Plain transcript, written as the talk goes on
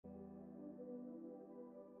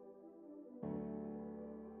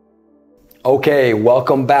Okay,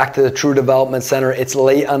 welcome back to the True Development Center. It's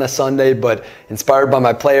late on a Sunday, but inspired by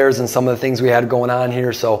my players and some of the things we had going on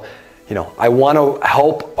here. So, I want to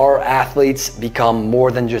help our athletes become more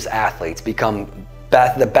than just athletes, become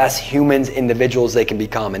the best humans, individuals they can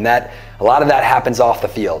become. And that a lot of that happens off the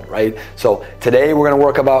field, right? So today we're going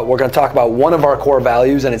to talk about one of our core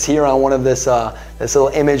values, and it's here on one of this little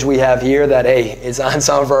image we have here that is on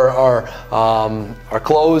some of our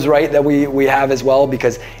clothes, right, that we have as well,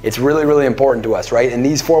 because it's really, really important to us, right? And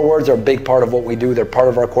these 4 words are a big part of what we do. They're part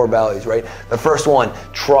of our core values, right? The first one,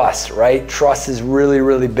 trust, right? Trust is really,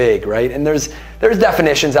 really big, right? And there's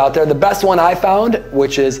definitions out there. The best one I found,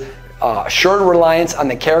 which is assured reliance on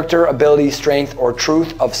the character, ability, strength, or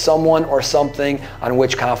truth of someone or something on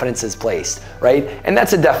which confidence is placed, right? And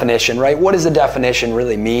that's a definition, right? What does a definition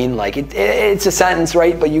really mean? Like it's a sentence,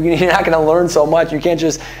 right? But you're not going to learn so much. You can't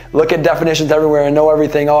just look at definitions everywhere and know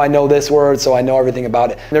everything. Oh, I know this word, so I know everything about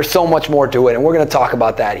it. There's so much more to it, and we're going to talk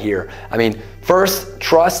about that here. I mean, first,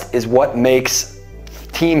 trust is what makes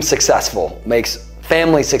teams successful, makes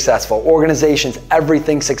family successful, organizations,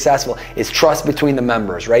 everything successful is trust between the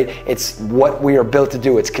members, right? It's what we are built to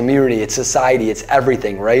do. It's community, it's society, it's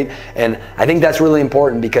everything, right? And I think that's really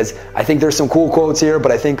important, because I think there's some cool quotes here, but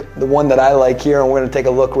I think the one that I like here, and we're going to take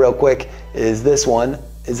a look real quick, is this one,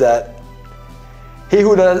 is that he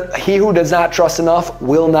who does not trust enough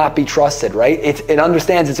will not be trusted, right? It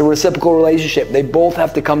understands it's a reciprocal relationship. They both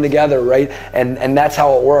have to come together, right? And that's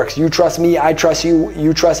how it works. You trust me, I trust you,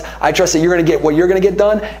 I trust that you're gonna get what you're gonna get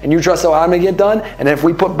done, and you trust how I'm gonna get done. And if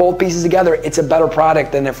we put both pieces together, it's a better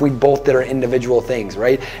product than if we both did our individual things,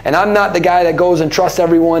 right? And I'm not the guy that goes and trusts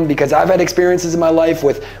everyone, because I've had experiences in my life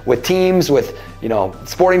with teams, with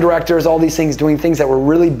sporting directors, all these things, doing things that were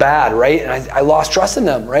really bad, right? And I lost trust in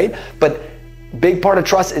them, right? But big part of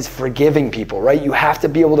trust is forgiving people, right? You have to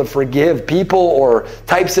be able to forgive people or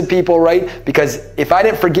types of people, right? Because if I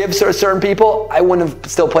didn't forgive certain people, I wouldn't have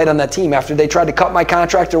still played on that team. After they tried to cut my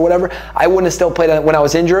contract or whatever, I wouldn't have still played on, when I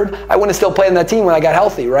was injured. I wouldn't have still played on that team when I got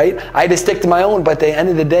healthy, right? I had to stick to my own, but at the end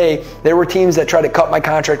of the day, there were teams that tried to cut my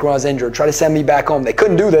contract when I was injured, try to send me back home. They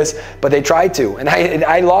couldn't do this, but they tried to. And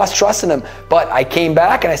I lost trust in them, but I came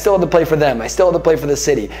back and I still had to play for them. I still had to play for the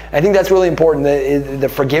city. And I think that's really important, the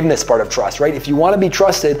forgiveness part of trust, right? If you want to be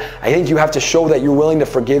trusted, I think you have to show that you're willing to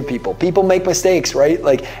forgive people. People make mistakes, right?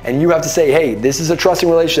 And you have to say, hey, this is a trusting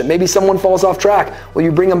relationship. Maybe someone falls off track. Well,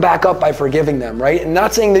 you bring them back up by forgiving them, right? And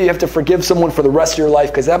not saying that you have to forgive someone for the rest of your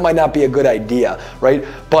life, because that might not be a good idea, right?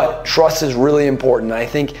 But trust is really important. And I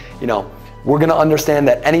think, we're going to understand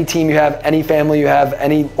that any team you have, any family you have,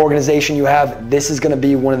 any organization you have, this is going to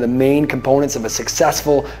be one of the main components of a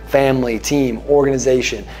successful family, team,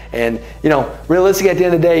 organization. And, realistically, at the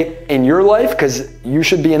end of the day, in your life, because you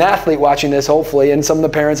should be an athlete watching this, hopefully, and some of the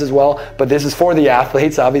parents as well, but this is for the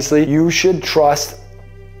athletes, obviously, you should trust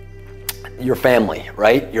your family,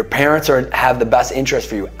 right? Your parents have the best interest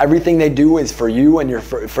for you. Everything they do is for you and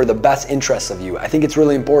for the best interests of you. I think it's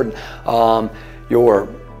really important. Your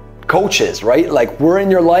coaches, right? Like, we're in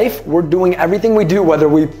your life, we're doing everything we do, whether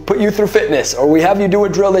we put you through fitness or we have you do a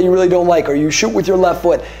drill that you really don't like, or you shoot with your left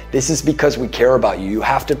foot. This is because we care about you. You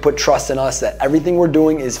have to put trust in us that everything we're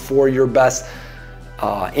doing is for your best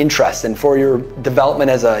interest and for your development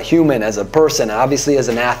as a human, as a person, and obviously as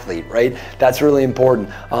an athlete, right? That's really important.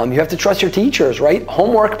 You have to trust your teachers, right?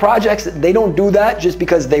 Homework projects, they don't do that just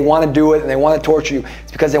because they want to do it and they want to torture you.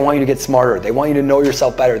 It's because they want you to get smarter. They want you to know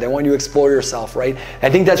yourself better. They want you to explore yourself, right? I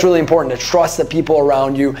think that's really important, to trust the people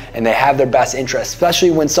around you and they have their best interests, especially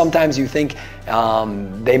when sometimes you think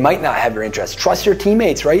they might not have your interests. Trust your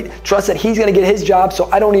teammates, right? Trust that he's going to get his job, so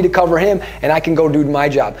I don't need to cover him and I can go do my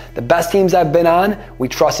job. The best teams I've been on, we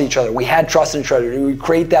trust each other. We had trust in each other. We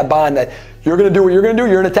create that bond that you're going to do what you're going to do.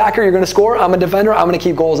 You're an attacker. You're going to score. I'm a defender. I'm going to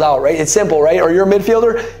keep goals out, right? It's simple, right? Or you're a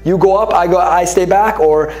midfielder. You go up, I stay back.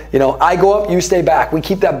 Or, I go up, you stay back. We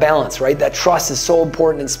keep that balance, right? That trust is so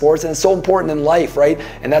important in sports, and it's so important in life, right?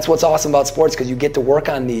 And that's what's awesome about sports, because you get to work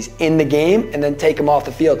on these in the game and then take them off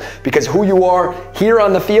the field. Because who you are here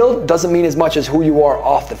on the field doesn't mean as much as who you are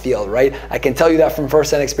off the field, right? I can tell you that from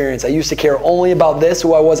first-hand experience. I used to care only about this,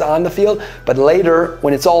 who I was on the field, but later,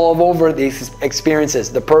 when it's all over, these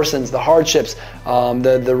experiences, the persons, the hardships,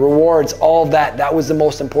 the rewards, all that was the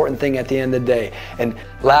most important thing at the end of the day. And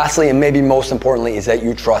Lastly, and maybe most importantly, is that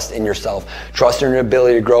you trust in yourself. Trust in your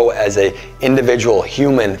ability to grow as an individual,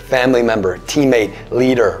 human, family member, teammate,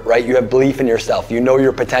 leader, right? You have belief in yourself. You know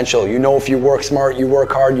your potential. You know if you work smart, you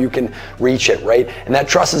work hard, you can reach it, right? And that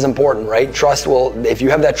trust is important, right? Trust will, if you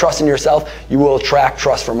have that trust in yourself, you will attract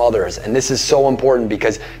trust from others. And this is so important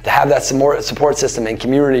because to have that support system and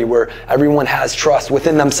community where everyone has trust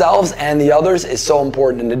within themselves and the others is so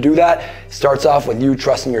important. And to do that starts off with you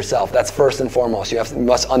trusting yourself. That's first and foremost. You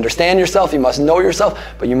must understand yourself, you must know yourself,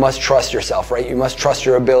 but you must trust yourself, right? You must trust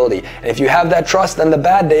your ability. And if you have that trust, then the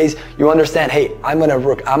bad days, you understand, hey, I'm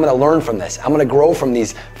gonna learn from this. I'm gonna grow from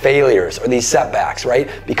these failures or these setbacks, right?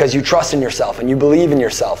 Because you trust in yourself and you believe in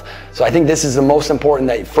yourself. So I think this is the most important,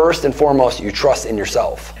 that first and foremost, you trust in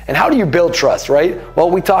yourself. And how do you build trust, right? Well,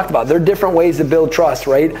 we talked about there are different ways to build trust,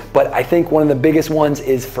 right? But I think one of the biggest ones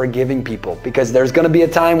is forgiving people, because there's gonna be a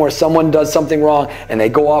time where someone does something wrong and they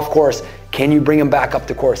go off course. Can you bring them back up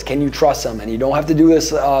to course? Can you trust them? And you don't have to do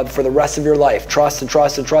this for the rest of your life. Trust and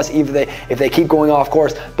trust and trust, even if they keep going off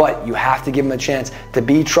course. But you have to give them a chance to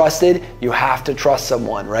be trusted. You have to trust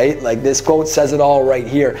someone, right? Like this quote says it all right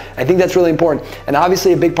here. I think that's really important. And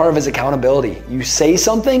obviously a big part of it is accountability. You say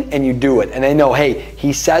something and you do it. And they know, hey,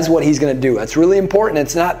 he says what he's gonna do. That's really important.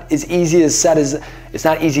 It's not as easy as said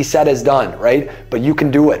as done, right? But you can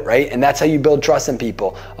do it, right? And that's how you build trust in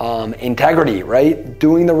people. Integrity, right?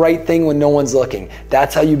 Doing the right thing when no one's looking.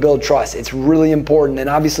 That's how you build trust. It's really important. And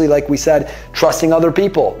obviously, like we said, trusting other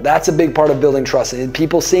people. That's a big part of building trust. And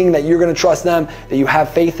people seeing that you're going to trust them, that you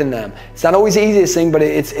have faith in them. It's not always the easiest thing, but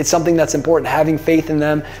it's something that's important. Having faith in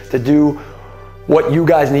them to do what you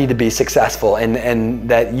guys need to be successful, and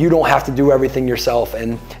that you don't have to do everything yourself.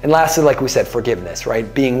 And lastly, like we said, forgiveness,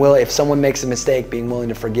 right? Being willing, if someone makes a mistake, being willing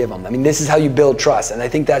to forgive them. I mean, this is how you build trust. And I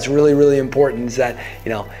think that's really, really important, is that,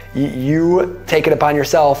 you take it upon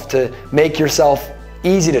yourself to make yourself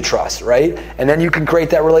easy to trust, right? And then you can create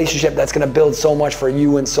that relationship that's going to build so much for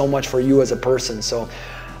you and so much for you as a person. So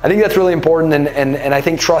I think that's really important, and I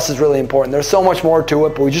think trust is really important. There's so much more to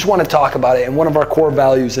it, but we just want to talk about it, and one of our core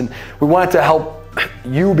values, and we want it to help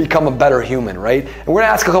you become a better human, right? And we're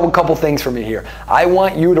gonna ask a couple things from you here. I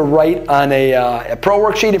want you to write on a pro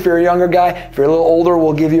worksheet. If you're a younger guy, if you're a little older,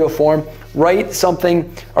 we'll give you a form. Write someone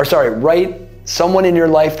in your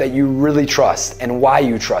life that you really trust and why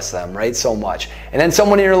you trust them, right? So much. And then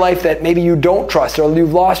someone in your life that maybe you don't trust or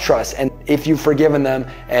you've lost trust, and if you've forgiven them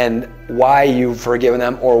and why you've forgiven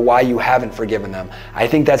them or why you haven't forgiven them. I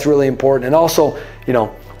think that's really important. And also,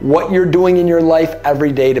 what you're doing in your life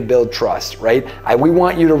every day to build trust, right? We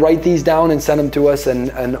want you to write these down and send them to us,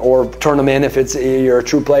 or turn them in if you're a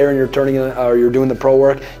true player and you're doing the pro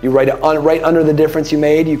work. You write it right under the difference you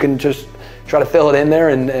made. You can just try to fill it in there,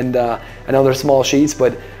 and I know they're small sheets,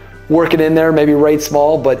 but work it in there, maybe write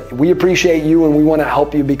small. But we appreciate you, and we want to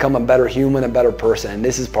help you become a better human, a better person, and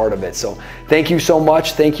this is part of it. So thank you so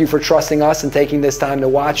much. Thank you for trusting us and taking this time to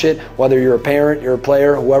watch it. Whether you're a parent, you're a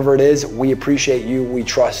player, whoever it is, we appreciate you, we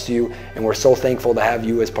trust you, and we're so thankful to have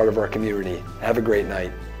you as part of our community. Have a great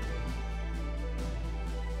night.